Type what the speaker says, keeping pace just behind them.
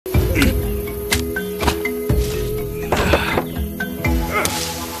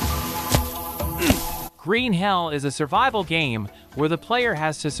Green Hell is a survival game where the player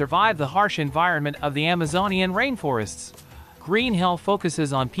has to survive the harsh environment of the Amazonian rainforests. Green Hell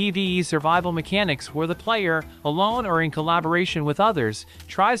focuses on PvE survival mechanics where the player, alone or in collaboration with others,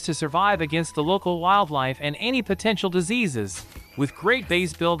 tries to survive against the local wildlife and any potential diseases. With great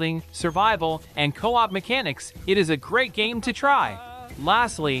base building, survival, and co-op mechanics, it is a great game to try.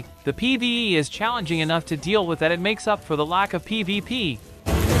 Lastly, the PvE is challenging enough to deal with that it makes up for the lack of PvP.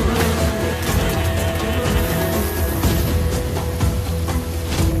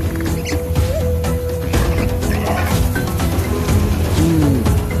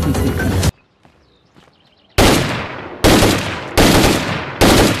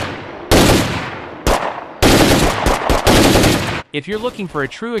 If you're looking for a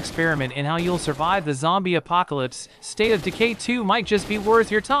true experiment in how you'll survive the zombie apocalypse, State of Decay 2 might just be worth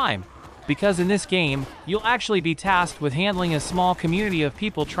your time. Because in this game, you'll actually be tasked with handling a small community of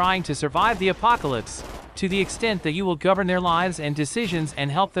people trying to survive the apocalypse, to the extent that you will govern their lives and decisions and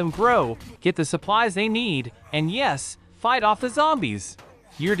help them grow, get the supplies they need, and yes, fight off the zombies.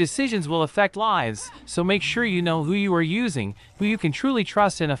 Your decisions will affect lives, so make sure you know who you are using, who you can truly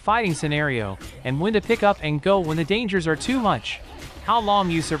trust in a fighting scenario, and when to pick up and go when the dangers are too much. How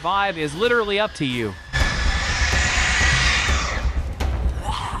long you survive is literally up to you.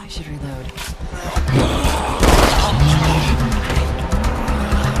 I should reload.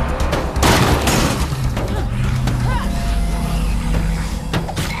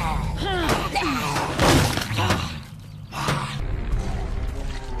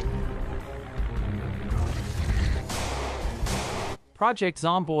 Project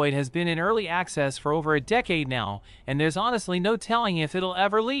Zomboid has been in early access for over a decade now, and there's honestly no telling if it'll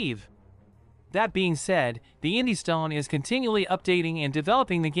ever leave. That being said, the Indie Stone is continually updating and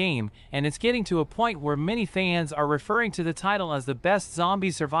developing the game, and it's getting to a point where many fans are referring to the title as the best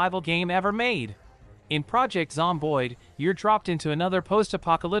zombie survival game ever made. In Project Zomboid, you're dropped into another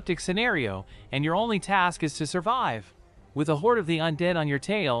post-apocalyptic scenario, and your only task is to survive. With a horde of the undead on your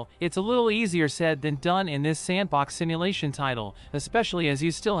tail, it's a little easier said than done in this sandbox simulation title, especially as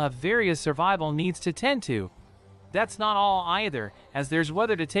you still have various survival needs to tend to. That's not all either, as there's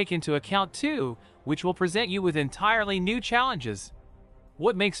weather to take into account too, which will present you with entirely new challenges.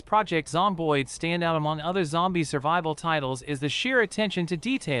 What makes Project Zomboid stand out among other zombie survival titles is the sheer attention to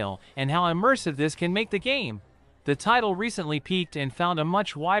detail and how immersive this can make the game. The title recently peaked and found a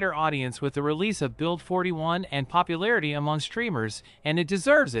much wider audience with the release of Build 41 and popularity among streamers, and it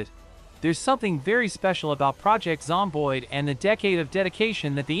deserves it. There's something very special about Project Zomboid and the decade of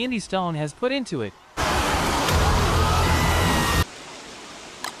dedication that the Indie Stone has put into it.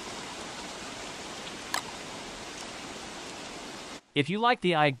 If you like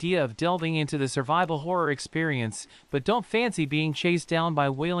the idea of delving into the survival horror experience, but don't fancy being chased down by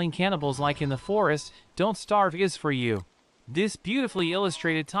wailing cannibals like in the forest, Don't Starve is for you. This beautifully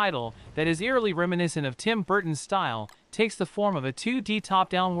illustrated title, that is eerily reminiscent of Tim Burton's style, takes the form of a 2D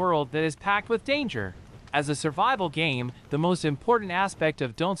top-down world that is packed with danger. As a survival game, the most important aspect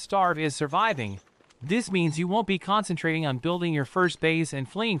of Don't Starve is surviving. This means you won't be concentrating on building your first base and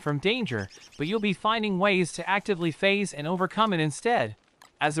fleeing from danger, but you'll be finding ways to actively face and overcome it instead.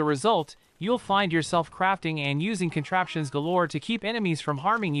 As a result, you'll find yourself crafting and using contraptions galore to keep enemies from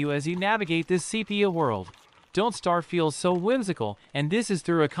harming you as you navigate this sepia world. Don't Starve feels so whimsical, and this is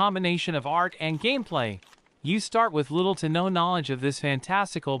through a combination of art and gameplay. You start with little to no knowledge of this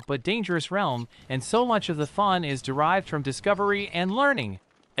fantastical but dangerous realm, and so much of the fun is derived from discovery and learning.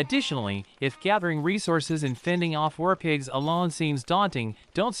 Additionally, if gathering resources and fending off werpigs alone seems daunting,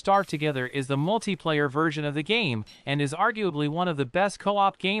 Don't Starve Together is the multiplayer version of the game, and is arguably one of the best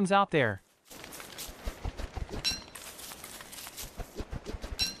co-op games out there.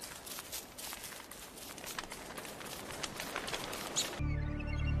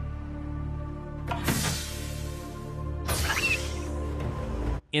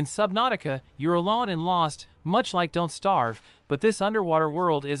 In Subnautica, you're alone and lost, much like Don't Starve, but this underwater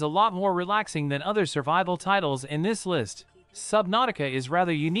world is a lot more relaxing than other survival titles in this list. Subnautica is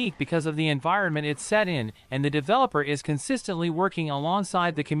rather unique because of the environment it's set in, and the developer is consistently working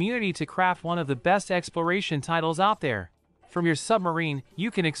alongside the community to craft one of the best exploration titles out there. From your submarine,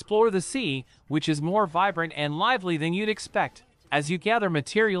 you can explore the sea, which is more vibrant and lively than you'd expect. As you gather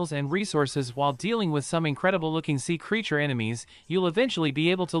materials and resources while dealing with some incredible-looking sea creature enemies, you'll eventually be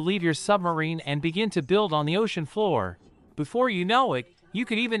able to leave your submarine and begin to build on the ocean floor. Before you know it, you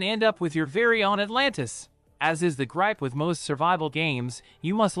could even end up with your very own Atlantis. As is the gripe with most survival games,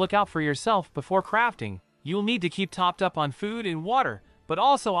 you must look out for yourself before crafting. You'll need to keep topped up on food and water, but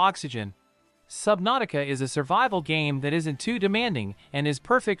also oxygen. Subnautica is a survival game that isn't too demanding and is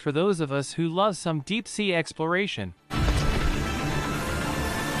perfect for those of us who love some deep-sea exploration.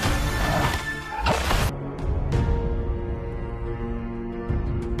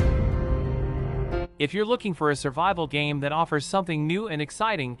 If you're looking for a survival game that offers something new and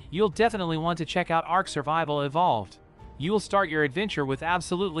exciting, you'll definitely want to check out Ark Survival Evolved. You'll start your adventure with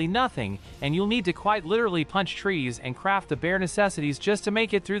absolutely nothing, and you'll need to quite literally punch trees and craft the bare necessities just to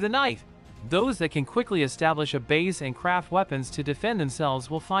make it through the night. Those that can quickly establish a base and craft weapons to defend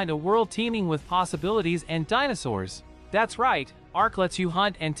themselves will find a world teeming with possibilities and dinosaurs. That's right, Ark lets you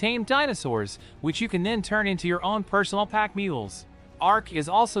hunt and tame dinosaurs, which you can then turn into your own personal pack mules. Ark is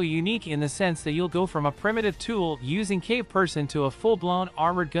also unique in the sense that you'll go from a primitive tool using cave person to a full-blown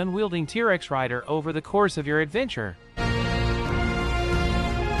armored gun-wielding T-Rex rider over the course of your adventure.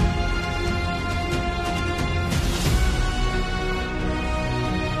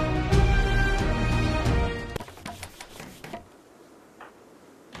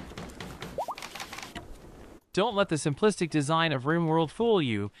 Don't let the simplistic design of RimWorld fool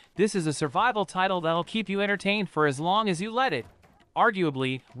you. This is a survival title that'll keep you entertained for as long as you let it.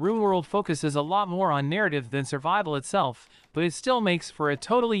 Arguably, RimWorld focuses a lot more on narrative than survival itself, but it still makes for a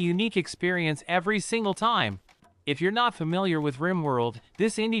totally unique experience every single time. If you're not familiar with RimWorld,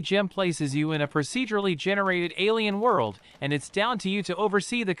 this indie gem places you in a procedurally generated alien world, and it's down to you to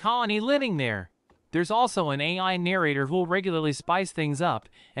oversee the colony living there. There's also an AI narrator who'll regularly spice things up,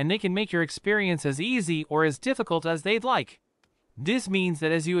 and they can make your experience as easy or as difficult as they'd like. This means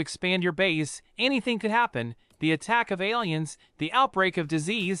that as you expand your base, anything could happen: the attack of aliens, the outbreak of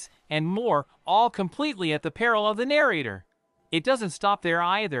disease, and more, all completely at the peril of the narrator. It doesn't stop there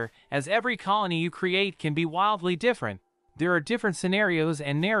either, as every colony you create can be wildly different. There are different scenarios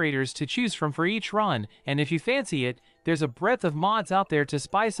and narrators to choose from for each run, and if you fancy it, there's a breadth of mods out there to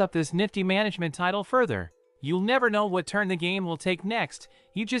spice up this nifty management title further. You'll never know what turn the game will take next.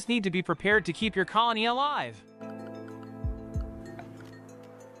 You just need to be prepared to keep your colony alive.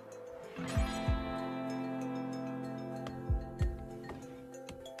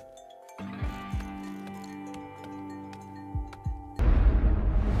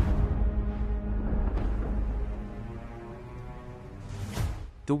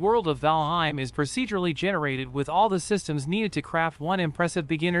 The world of Valheim is procedurally generated with all the systems needed to craft one impressive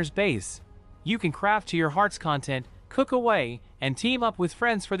beginner's base. You can craft to your heart's content, cook away, and team up with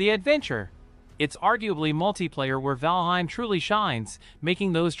friends for the adventure. It's arguably multiplayer where Valheim truly shines,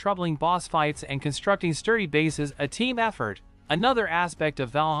 making those troubling boss fights and constructing sturdy bases a team effort. Another aspect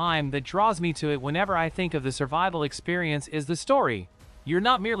of Valheim that draws me to it whenever I think of the survival experience is the story. You're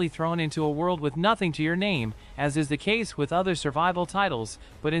not merely thrown into a world with nothing to your name, as is the case with other survival titles,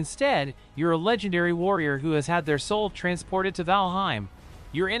 but instead, you're a legendary warrior who has had their soul transported to Valheim.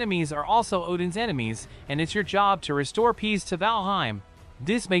 Your enemies are also Odin's enemies, and it's your job to restore peace to Valheim.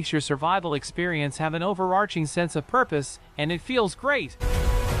 This makes your survival experience have an overarching sense of purpose, and it feels great.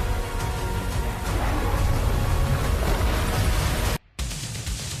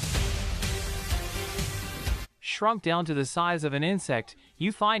 Shrunk down to the size of an insect,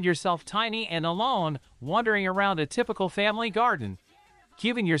 you find yourself tiny and alone, wandering around a typical family garden.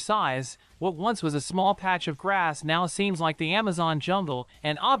 Given your size, what once was a small patch of grass now seems like the Amazon jungle,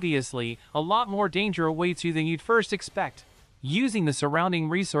 and obviously, a lot more danger awaits you than you'd first expect. Using the surrounding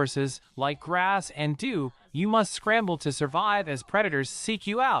resources, like grass and dew, you must scramble to survive as predators seek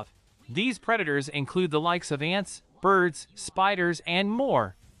you out. These predators include the likes of ants, birds, spiders, and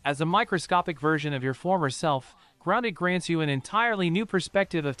more. As a microscopic version of your former self, Grounded grants you an entirely new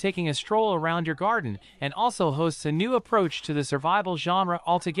perspective of taking a stroll around your garden, and also hosts a new approach to the survival genre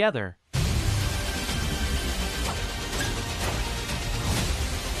altogether.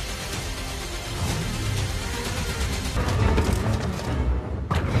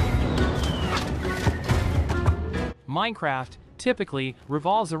 Minecraft typically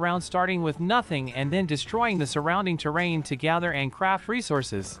revolves around starting with nothing and then destroying the surrounding terrain to gather and craft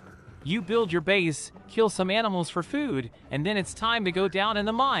resources. You build your base, kill some animals for food, and then it's time to go down in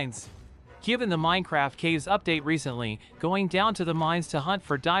the mines. Given the Minecraft Caves update recently, going down to the mines to hunt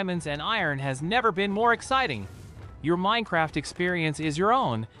for diamonds and iron has never been more exciting. Your Minecraft experience is your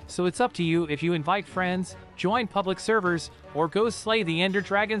own, so it's up to you if you invite friends, join public servers, or go slay the Ender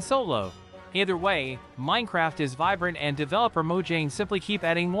Dragon solo. Either way, Minecraft is vibrant and developer Mojang simply keep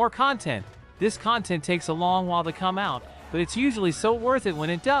adding more content. This content takes a long while to come out, but it's usually so worth it when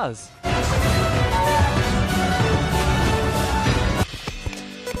it does.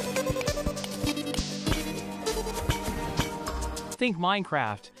 Think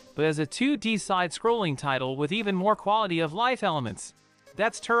Minecraft, but as a 2D side-scrolling title with even more quality of life elements.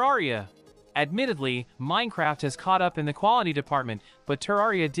 That's Terraria. Admittedly, Minecraft has caught up in the quality department, but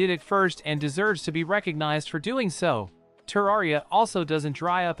Terraria did it first and deserves to be recognized for doing so. Terraria also doesn't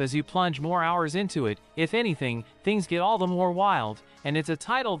dry up as you plunge more hours into it. If anything, things get all the more wild, and it's a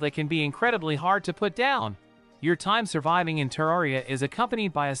title that can be incredibly hard to put down. Your time surviving in Terraria is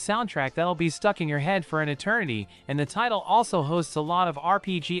accompanied by a soundtrack that'll be stuck in your head for an eternity, and the title also hosts a lot of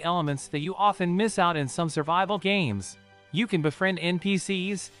RPG elements that you often miss out in some survival games. You can befriend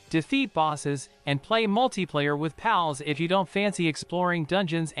NPCs, defeat bosses, and play multiplayer with pals if you don't fancy exploring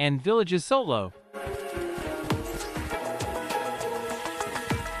dungeons and villages solo.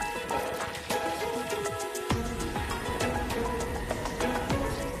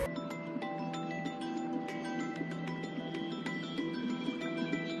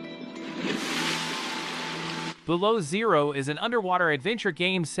 Below Zero is an underwater adventure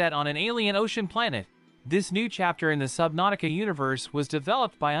game set on an alien ocean planet. This new chapter in the Subnautica universe was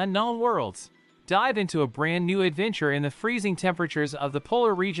developed by Unknown Worlds. Dive into a brand new adventure in the freezing temperatures of the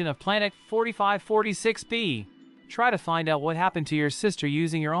polar region of planet 4546b. Try to find out what happened to your sister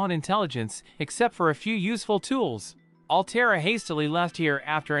using your own intelligence, except for a few useful tools. Altera hastily left here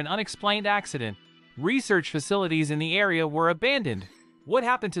after an unexplained accident. Research facilities in the area were abandoned. What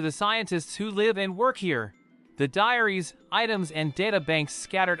happened to the scientists who live and work here? The diaries, items, and data banks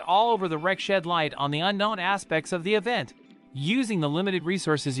scattered all over the wreck shed light on the unknown aspects of the event. Using the limited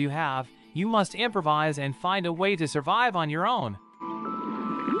resources you have, you must improvise and find a way to survive on your own.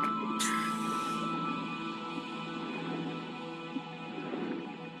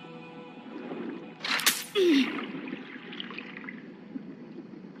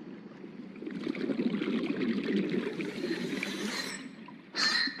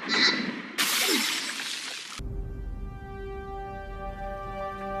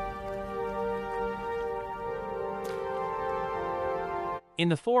 In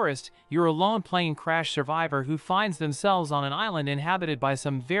the forest, you're a lone plane crash survivor who finds themselves on an island inhabited by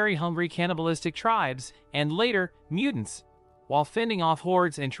some very hungry cannibalistic tribes, and later, mutants. While fending off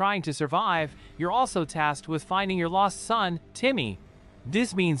hordes and trying to survive, you're also tasked with finding your lost son, Timmy.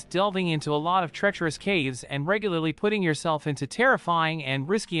 This means delving into a lot of treacherous caves and regularly putting yourself into terrifying and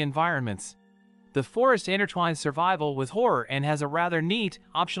risky environments. The forest intertwines survival with horror and has a rather neat,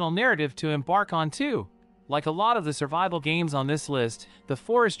 optional narrative to embark on too. Like a lot of the survival games on this list, the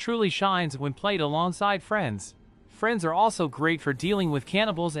forest truly shines when played alongside friends. Friends are also great for dealing with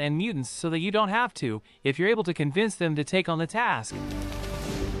cannibals and mutants so that you don't have to, if you're able to convince them to take on the task.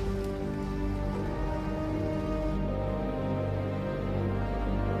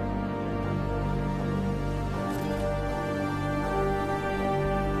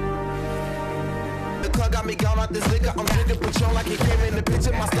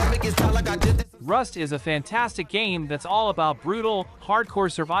 Rust is a fantastic game that's all about brutal,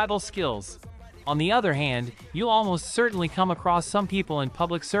 hardcore survival skills. On the other hand, you'll almost certainly come across some people in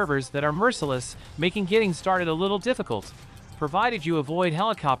public servers that are merciless, making getting started a little difficult. Provided you avoid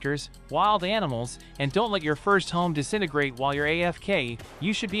helicopters, wild animals, and don't let your first home disintegrate while you're AFK,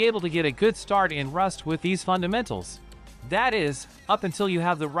 you should be able to get a good start in Rust with these fundamentals. That is, up until you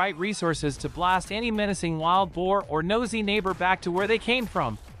have the right resources to blast any menacing wild boar or nosy neighbor back to where they came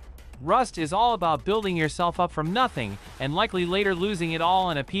from. Rust is all about building yourself up from nothing, and likely later losing it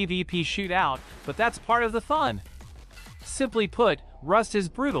all in a PvP shootout, but that's part of the fun. Simply put, Rust is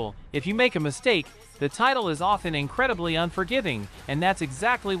brutal. If you make a mistake, the title is often incredibly unforgiving, and that's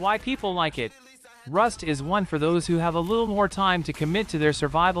exactly why people like it. Rust is one for those who have a little more time to commit to their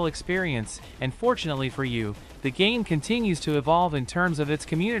survival experience, and fortunately for you, the game continues to evolve in terms of its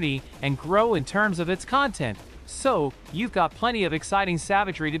community and grow in terms of its content. So, you've got plenty of exciting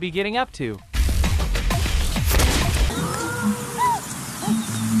savagery to be getting up to.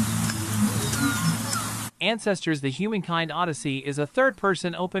 Ancestors: The Humankind Odyssey is a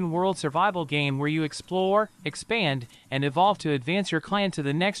third-person open-world survival game where you explore, expand, and evolve to advance your clan to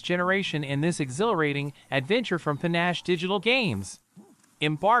the next generation in this exhilarating adventure from Panache Digital Games.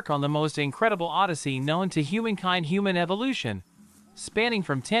 Embark on the most incredible odyssey known to humankind: human evolution. Spanning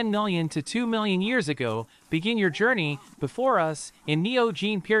from 10 million to 2 million years ago, begin your journey before us in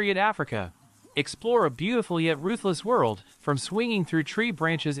Neogene period Africa. Explore a beautiful yet ruthless world, from swinging through tree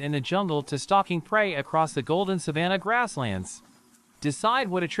branches in the jungle to stalking prey across the golden savanna grasslands. Decide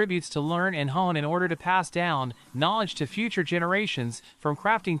what attributes to learn and hone in order to pass down knowledge to future generations, from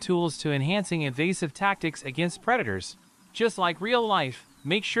crafting tools to enhancing evasive tactics against predators. Just like real life,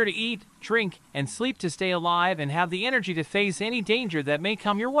 make sure to eat, drink, and sleep to stay alive and have the energy to face any danger that may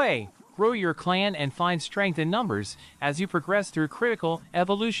come your way. Grow your clan and find strength in numbers as you progress through critical,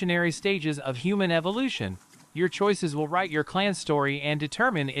 evolutionary stages of human evolution. Your choices will write your clan's story and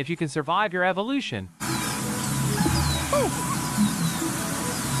determine if you can survive your evolution.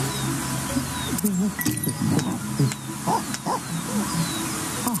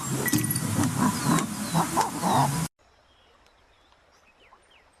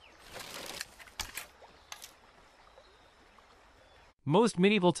 Most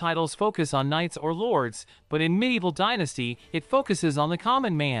medieval titles focus on knights or lords, but in Medieval Dynasty, it focuses on the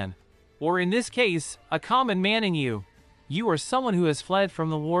common man. Or in this case, a common man in you. You are someone who has fled from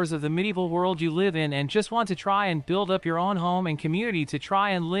the wars of the medieval world you live in and just want to try and build up your own home and community to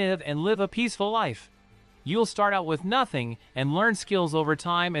try and live a peaceful life. You'll start out with nothing and learn skills over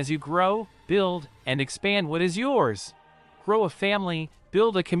time as you grow, build, and expand what is yours. Grow a family,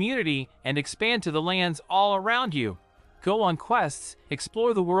 build a community, and expand to the lands all around you. Go on quests,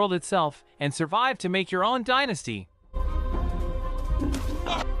 explore the world itself, and survive to make your own dynasty.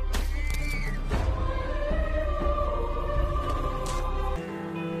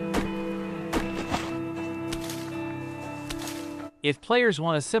 If players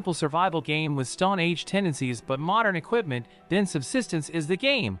want a simple survival game with Stone Age tendencies but modern equipment, then Subsistence is the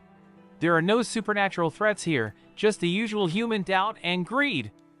game. There are no supernatural threats here, just the usual human doubt and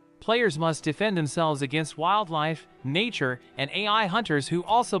greed. Players must defend themselves against wildlife, nature, and AI hunters who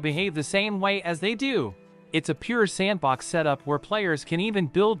also behave the same way as they do. It's a pure sandbox setup where players can even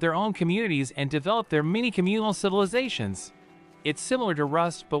build their own communities and develop their mini-communal civilizations. It's similar to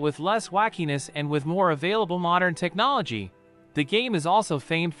Rust but with less wackiness and with more available modern technology. The game is also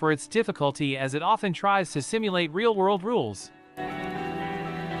famed for its difficulty as it often tries to simulate real-world rules.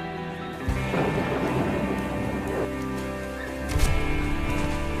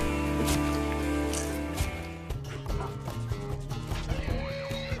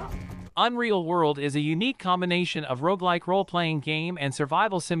 Unreal World is a unique combination of roguelike role-playing game and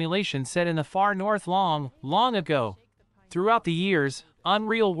survival simulation set in the far north long, long ago. Throughout the years,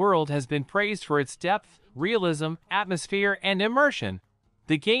 Unreal World has been praised for its depth, realism, atmosphere, and immersion.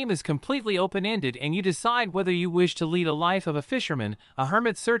 The game is completely open-ended and you decide whether you wish to lead a life of a fisherman, a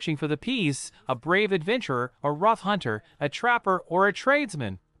hermit searching for the peace, a brave adventurer, a rough hunter, a trapper, or a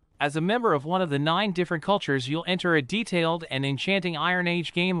tradesman. As a member of one of the 9 different cultures, you'll enter a detailed and enchanting Iron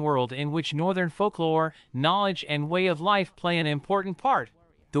Age game world in which northern folklore, knowledge, and way of life play an important part.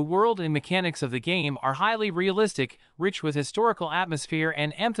 The world and mechanics of the game are highly realistic, rich with historical atmosphere,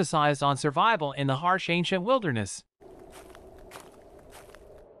 and emphasized on survival in the harsh ancient wilderness.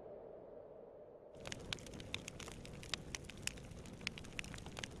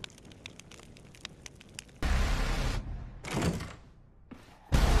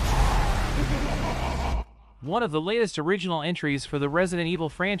 One of the latest original entries for the Resident Evil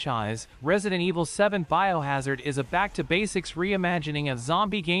franchise, Resident Evil 7 Biohazard, is a back-to-basics reimagining of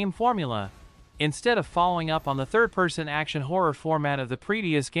zombie game formula. Instead of following up on the third-person action horror format of the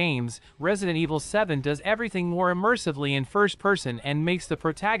previous games, Resident Evil 7 does everything more immersively in first-person and makes the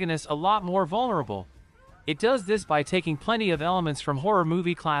protagonist a lot more vulnerable. It does this by taking plenty of elements from horror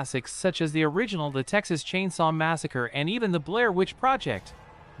movie classics such as the original The Texas Chainsaw Massacre and even the Blair Witch Project.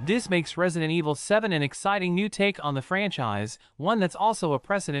 This makes Resident Evil 7 an exciting new take on the franchise, one that's also a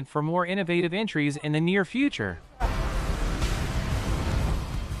precedent for more innovative entries in the near future.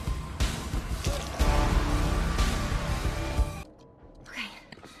 Okay,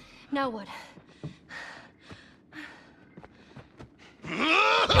 now what?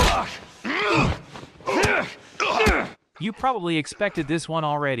 You probably expected this one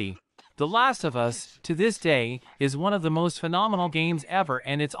already. The Last of Us, to this day, is one of the most phenomenal games ever,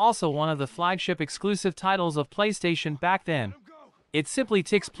 and it's also one of the flagship exclusive titles of PlayStation back then. It simply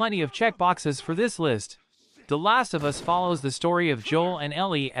ticks plenty of checkboxes for this list. The Last of Us follows the story of Joel and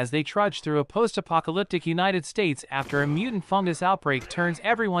Ellie as they trudge through a post-apocalyptic United States after a mutant fungus outbreak turns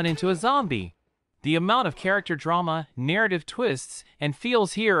everyone into a zombie. The amount of character drama, narrative twists, and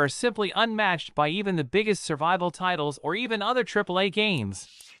feels here are simply unmatched by even the biggest survival titles or even other AAA games.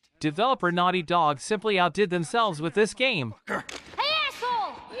 Developer Naughty Dog simply outdid themselves with this game. Hey,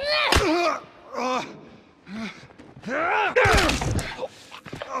 asshole! Oh,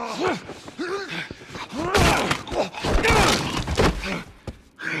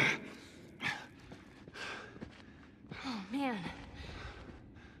 man.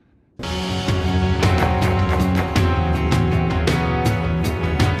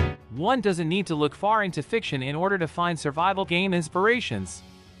 One doesn't need to look far into fiction in order to find survival game inspirations.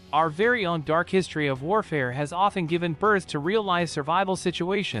 Our very own dark history of warfare has often given birth to real-life survival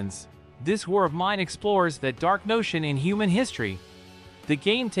situations. This War of Mine explores that dark notion in human history. The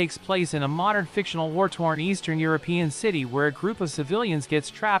game takes place in a modern fictional war-torn Eastern European city where a group of civilians gets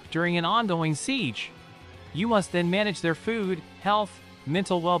trapped during an ongoing siege. You must then manage their food, health,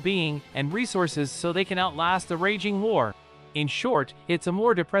 mental well-being, and resources so they can outlast the raging war. In short, it's a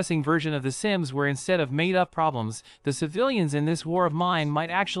more depressing version of The Sims where instead of made-up problems, the civilians in this war of mine might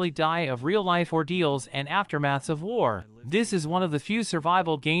actually die of real-life ordeals and aftermaths of war. This is one of the few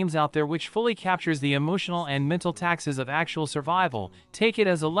survival games out there which fully captures the emotional and mental taxes of actual survival. Take it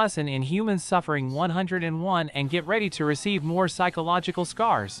as a lesson in human suffering 101 and get ready to receive more psychological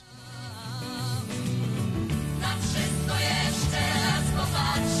scars.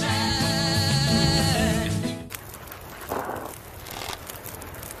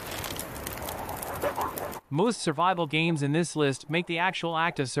 Most survival games in this list make the actual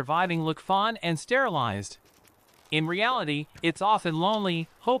act of surviving look fun and sterilized. In reality, it's often lonely,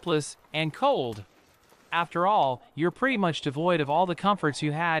 hopeless, and cold. After all, you're pretty much devoid of all the comforts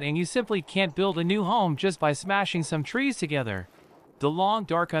you had and you simply can't build a new home just by smashing some trees together. The Long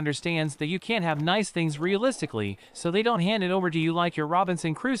Dark understands that you can't have nice things realistically, so they don't hand it over to you like you're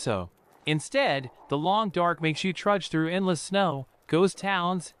Robinson Crusoe. Instead, the Long Dark makes you trudge through endless snow, ghost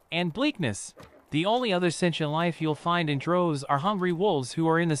towns, and bleakness. The only other sentient life you'll find in droves are hungry wolves who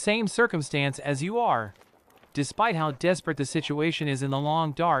are in the same circumstance as you are. Despite how desperate the situation is in the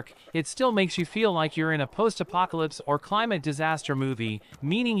Long Dark, it still makes you feel like you're in a post-apocalypse or climate disaster movie,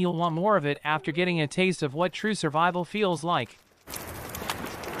 meaning you'll want more of it after getting a taste of what true survival feels like.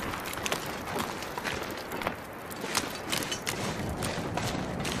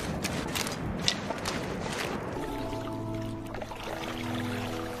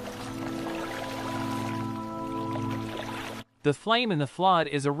 The Flame in the Flood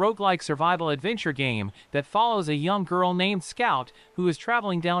is a roguelike survival adventure game that follows a young girl named Scout who is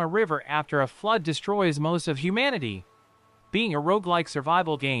traveling down a river after a flood destroys most of humanity. Being a roguelike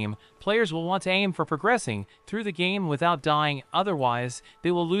survival game, players will want to aim for progressing through the game without dying, otherwise they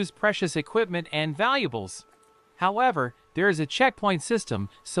will lose precious equipment and valuables. However, there is a checkpoint system,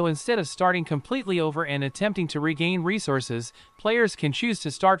 so instead of starting completely over and attempting to regain resources, players can choose to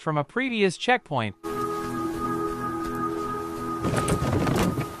start from a previous checkpoint.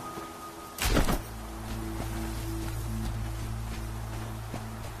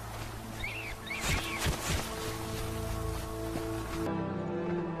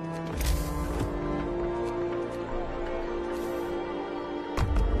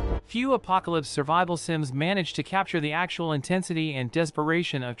 Few apocalypse survival sims manage to capture the actual intensity and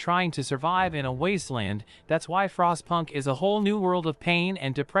desperation of trying to survive in a wasteland. That's why Frostpunk is a whole new world of pain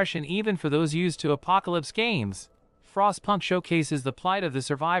and depression even for those used to apocalypse games. Frostpunk showcases the plight of the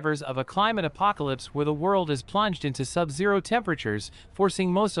survivors of a climate apocalypse where the world is plunged into sub-zero temperatures,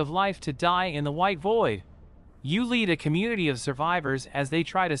 forcing most of life to die in the white void. You lead a community of survivors as they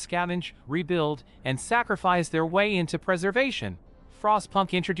try to scavenge, rebuild, and sacrifice their way into preservation.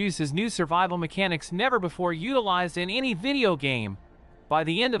 Frostpunk introduces new survival mechanics never before utilized in any video game. By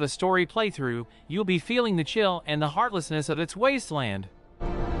the end of a story playthrough, you'll be feeling the chill and the heartlessness of its wasteland.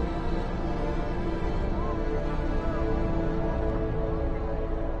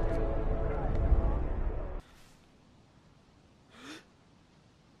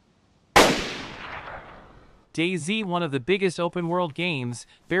 DayZ, one of the biggest open-world games,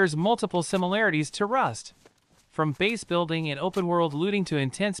 bears multiple similarities to Rust. From base building and open-world looting to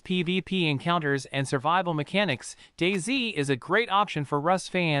intense PvP encounters and survival mechanics, DayZ is a great option for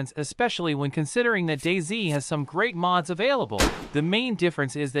Rust fans, especially when considering that DayZ has some great mods available. The main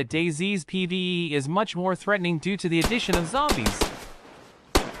difference is that DayZ's PvE is much more threatening due to the addition of zombies.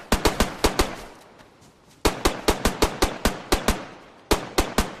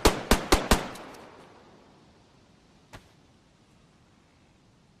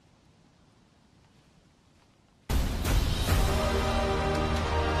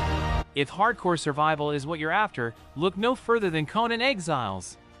 If hardcore survival is what you're after, look no further than Conan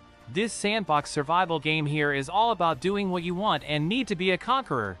Exiles. This sandbox survival game here is all about doing what you want and need to be a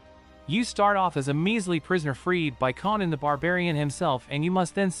conqueror. You start off as a measly prisoner freed by Conan the Barbarian himself, and you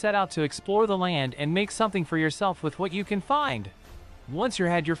must then set out to explore the land and make something for yourself with what you can find. Once you've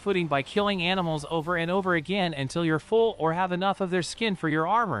had your footing by killing animals over and over again until you're full or have enough of their skin for your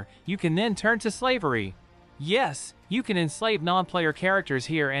armor, you can then turn to slavery. Yes, you can enslave non-player characters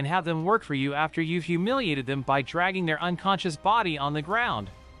here and have them work for you after you've humiliated them by dragging their unconscious body on the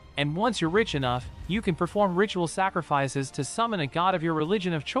ground. And once you're rich enough, you can perform ritual sacrifices to summon a god of your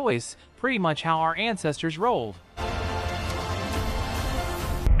religion of choice, pretty much how our ancestors rolled.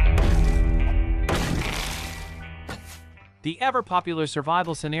 The ever-popular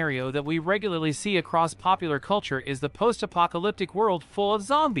survival scenario that we regularly see across popular culture is the post-apocalyptic world full of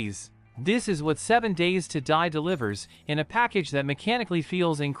zombies. This is what 7 Days to Die delivers, in a package that mechanically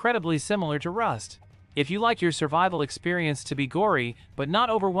feels incredibly similar to Rust. If you like your survival experience to be gory, but not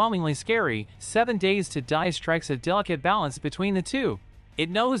overwhelmingly scary, 7 Days to Die strikes a delicate balance between the two. It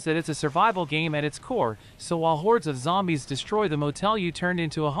knows that it's a survival game at its core, so while hordes of zombies destroy the motel you turned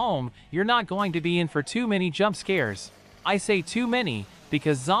into a home, you're not going to be in for too many jump scares. I say too many,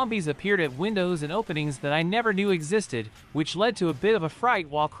 because zombies appeared at windows and openings that I never knew existed, which led to a bit of a fright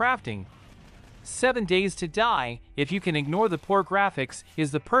while crafting. 7 Days to Die, if you can ignore the poor graphics,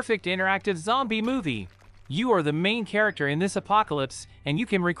 is the perfect interactive zombie movie. You are the main character in this apocalypse, and you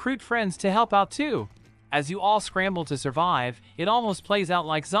can recruit friends to help out too. As you all scramble to survive, it almost plays out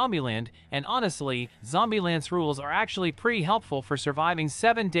like Zombieland, and honestly, Zombieland's rules are actually pretty helpful for surviving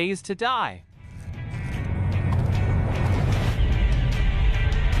 7 Days to Die.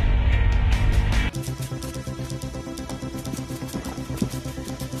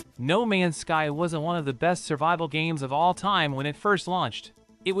 No Man's Sky wasn't one of the best survival games of all time when it first launched.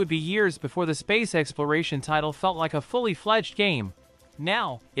 It would be years before the space exploration title felt like a fully fledged game.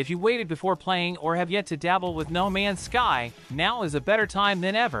 Now, if you waited before playing or have yet to dabble with No Man's Sky, now is a better time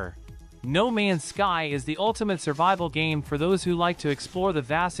than ever. No Man's Sky is the ultimate survival game for those who like to explore the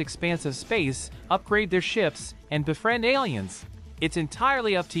vast expanse of space, upgrade their ships, and befriend aliens. It's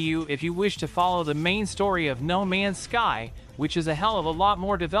entirely up to you if you wish to follow the main story of No Man's Sky, which is a hell of a lot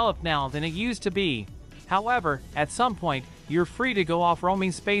more developed now than it used to be. However, at some point, you're free to go off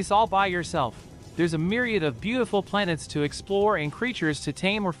roaming space all by yourself. There's a myriad of beautiful planets to explore and creatures to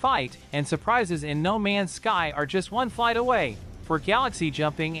tame or fight, and surprises in No Man's Sky are just one flight away. For galaxy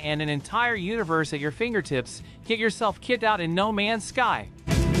jumping and an entire universe at your fingertips, get yourself kitted out in No Man's Sky.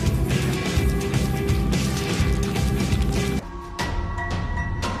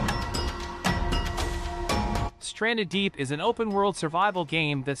 Stranded Deep is an open-world survival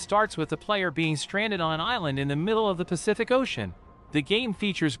game that starts with the player being stranded on an island in the middle of the Pacific Ocean. The game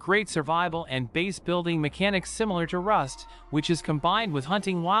features great survival and base-building mechanics similar to Rust, which is combined with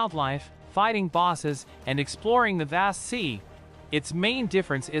hunting wildlife, fighting bosses, and exploring the vast sea. Its main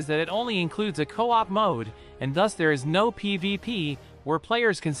difference is that it only includes a co-op mode, and thus there is no PvP, where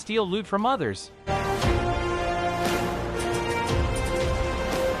players can steal loot from others.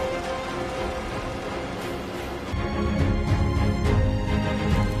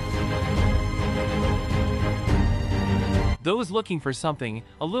 Those looking for something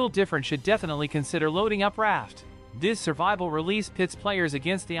a little different should definitely consider loading up Raft. This survival release pits players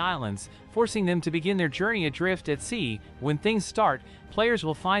against the islands, forcing them to begin their journey adrift at sea. When things start, players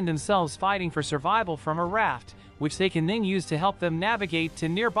will find themselves fighting for survival from a raft, which they can then use to help them navigate to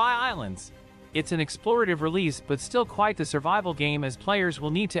nearby islands. It's an explorative release, but still quite the survival game, as players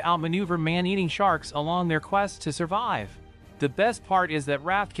will need to outmaneuver man-eating sharks along their quest to survive. The best part is that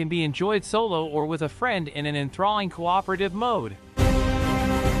Raft can be enjoyed solo or with a friend in an enthralling cooperative mode.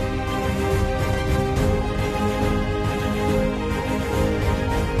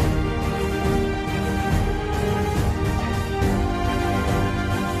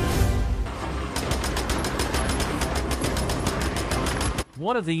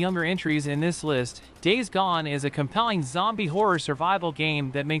 One of the younger entries in this list, Days Gone, is a compelling zombie horror survival game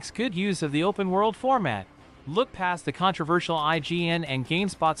that makes good use of the open-world format. Look past the controversial IGN and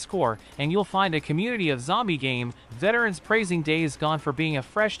GameSpot score, and you'll find a community of zombie game veterans praising Days Gone for being a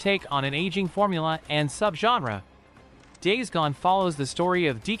fresh take on an aging formula and subgenre. Days Gone follows the story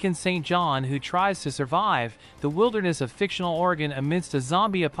of Deacon St. John, who tries to survive the wilderness of fictional Oregon amidst a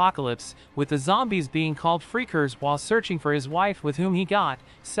zombie apocalypse, with the zombies being called freakers, while searching for his wife, with whom he got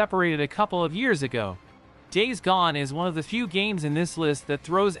separated a couple of years ago. Days Gone is one of the few games in this list that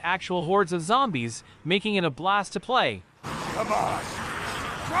throws actual hordes of zombies, making it a blast to play. Come on!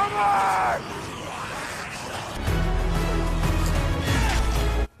 Come on!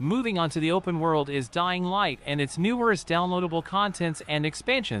 Moving on to the open world is Dying Light and its numerous downloadable contents and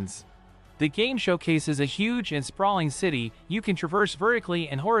expansions. The game showcases a huge and sprawling city you can traverse vertically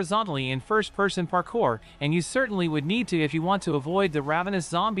and horizontally in first-person parkour, and you certainly would need to if you want to avoid the ravenous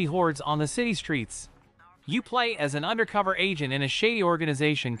zombie hordes on the city streets. You play as an undercover agent in a shady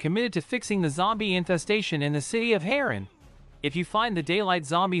organization committed to fixing the zombie infestation in the city of Heron. If you find the daylight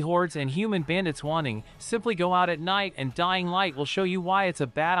zombie hordes and human bandits wanting, simply go out at night, and Dying Light will show you why it's a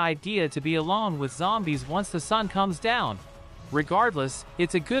bad idea to be alone with zombies once the sun comes down. Regardless,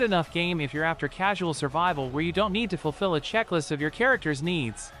 it's a good enough game if you're after casual survival where you don't need to fulfill a checklist of your character's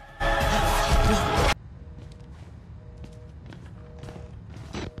needs.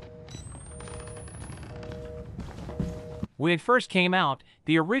 When it first came out,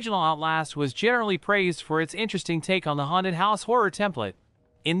 the original Outlast was generally praised for its interesting take on the haunted house horror template.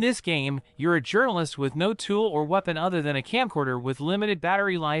 In this game, you're a journalist with no tool or weapon other than a camcorder with limited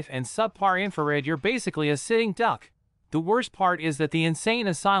battery life and subpar infrared. You're basically a sitting duck. The worst part is that the insane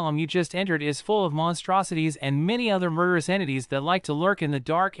asylum you just entered is full of monstrosities and many other murderous entities that like to lurk in the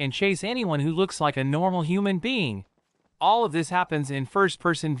dark and chase anyone who looks like a normal human being. All of this happens in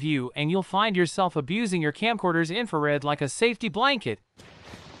first-person view, and you'll find yourself abusing your camcorder's infrared like a safety blanket.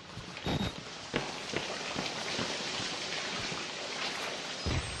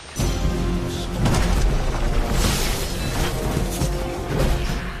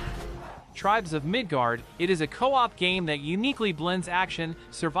 Tribes of Midgard, it is a co-op game that uniquely blends action,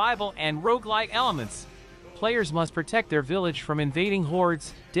 survival, and roguelike elements. Players must protect their village from invading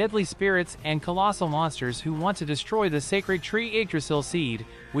hordes, deadly spirits, and colossal monsters who want to destroy the sacred tree Yggdrasil seed,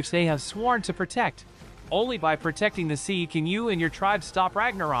 which they have sworn to protect. Only by protecting the seed can you and your tribe stop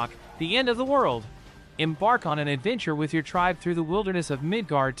Ragnarok, the end of the world. Embark on an adventure with your tribe through the wilderness of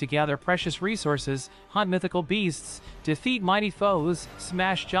Midgard to gather precious resources, hunt mythical beasts, defeat mighty foes,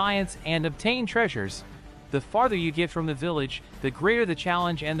 smash giants, and obtain treasures. The farther you get from the village, the greater the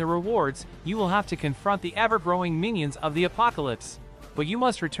challenge and the rewards. You will have to confront the ever-growing minions of the apocalypse. But you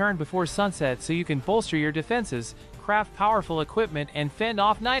must return before sunset so you can bolster your defenses, craft powerful equipment, and fend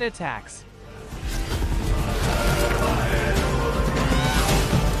off night attacks.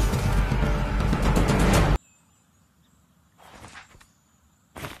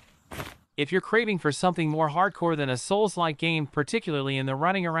 If you're craving for something more hardcore than a Souls-like game, particularly in the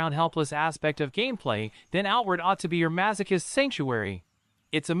running around helpless aspect of gameplay, then Outward ought to be your masochist sanctuary.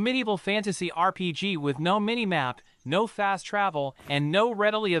 It's a medieval fantasy RPG with no minimap, no fast travel, and no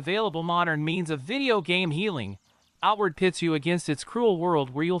readily available modern means of video game healing. Outward pits you against its cruel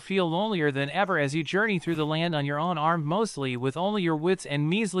world where you'll feel lonelier than ever as you journey through the land on your own, armed mostly with only your wits and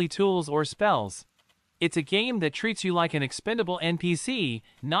measly tools or spells. It's a game that treats you like an expendable NPC,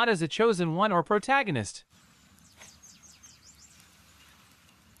 not as a chosen one or protagonist.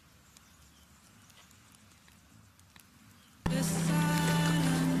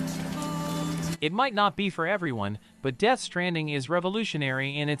 It might not be for everyone, but Death Stranding is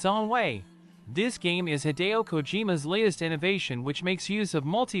revolutionary in its own way. This game is Hideo Kojima's latest innovation, which makes use of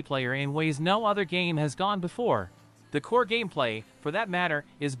multiplayer in ways no other game has gone before. The core gameplay, for that matter,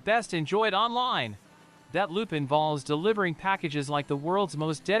 is best enjoyed online. That loop involves delivering packages like the world's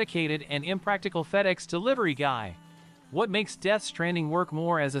most dedicated and impractical FedEx delivery guy. What makes Death Stranding work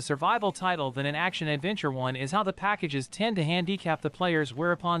more as a survival title than an action-adventure one is how the packages tend to handicap the players,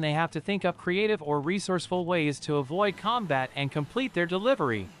 whereupon they have to think up creative or resourceful ways to avoid combat and complete their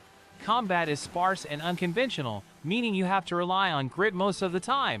delivery. Combat is sparse and unconventional, meaning you have to rely on grit most of the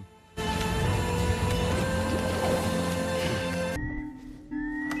time.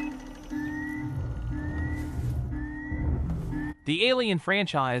 The Alien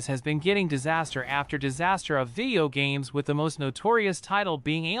franchise has been getting disaster after disaster of video games, with the most notorious title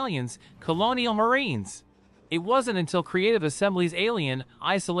being Aliens: Colonial Marines. It wasn't until Creative Assembly's Alien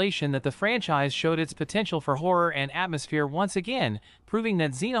Isolation that the franchise showed its potential for horror and atmosphere once again, proving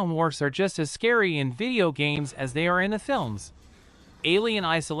that xenomorphs are just as scary in video games as they are in the films. Alien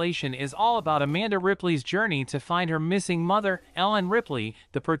Isolation is all about Amanda Ripley's journey to find her missing mother, Ellen Ripley,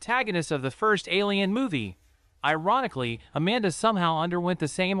 the protagonist of the first Alien movie. Ironically, Amanda somehow underwent the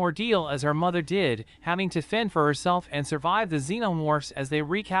same ordeal as her mother did, having to fend for herself and survive the xenomorphs as they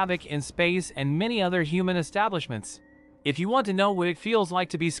wreak havoc in space and many other human establishments. If you want to know what it feels like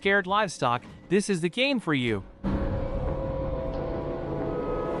to be scared livestock, this is the game for you.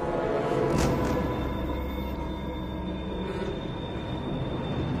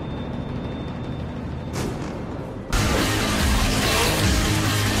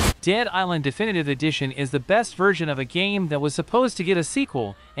 Dead Island Definitive Edition is the best version of a game that was supposed to get a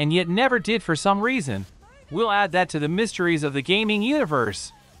sequel, and yet never did for some reason. We'll add that to the mysteries of the gaming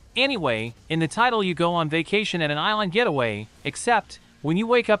universe. Anyway, in the title you go on vacation at an island getaway, except, when you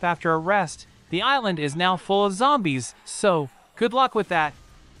wake up after a rest, the island is now full of zombies, so, good luck with that.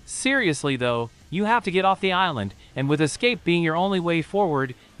 Seriously though, you have to get off the island, and with escape being your only way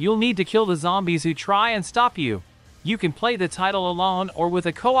forward, you'll need to kill the zombies who try and stop you. You can play the title alone or with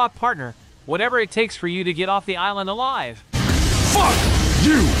a co-op partner, whatever it takes for you to get off the island alive. Fuck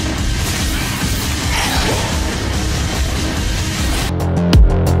you!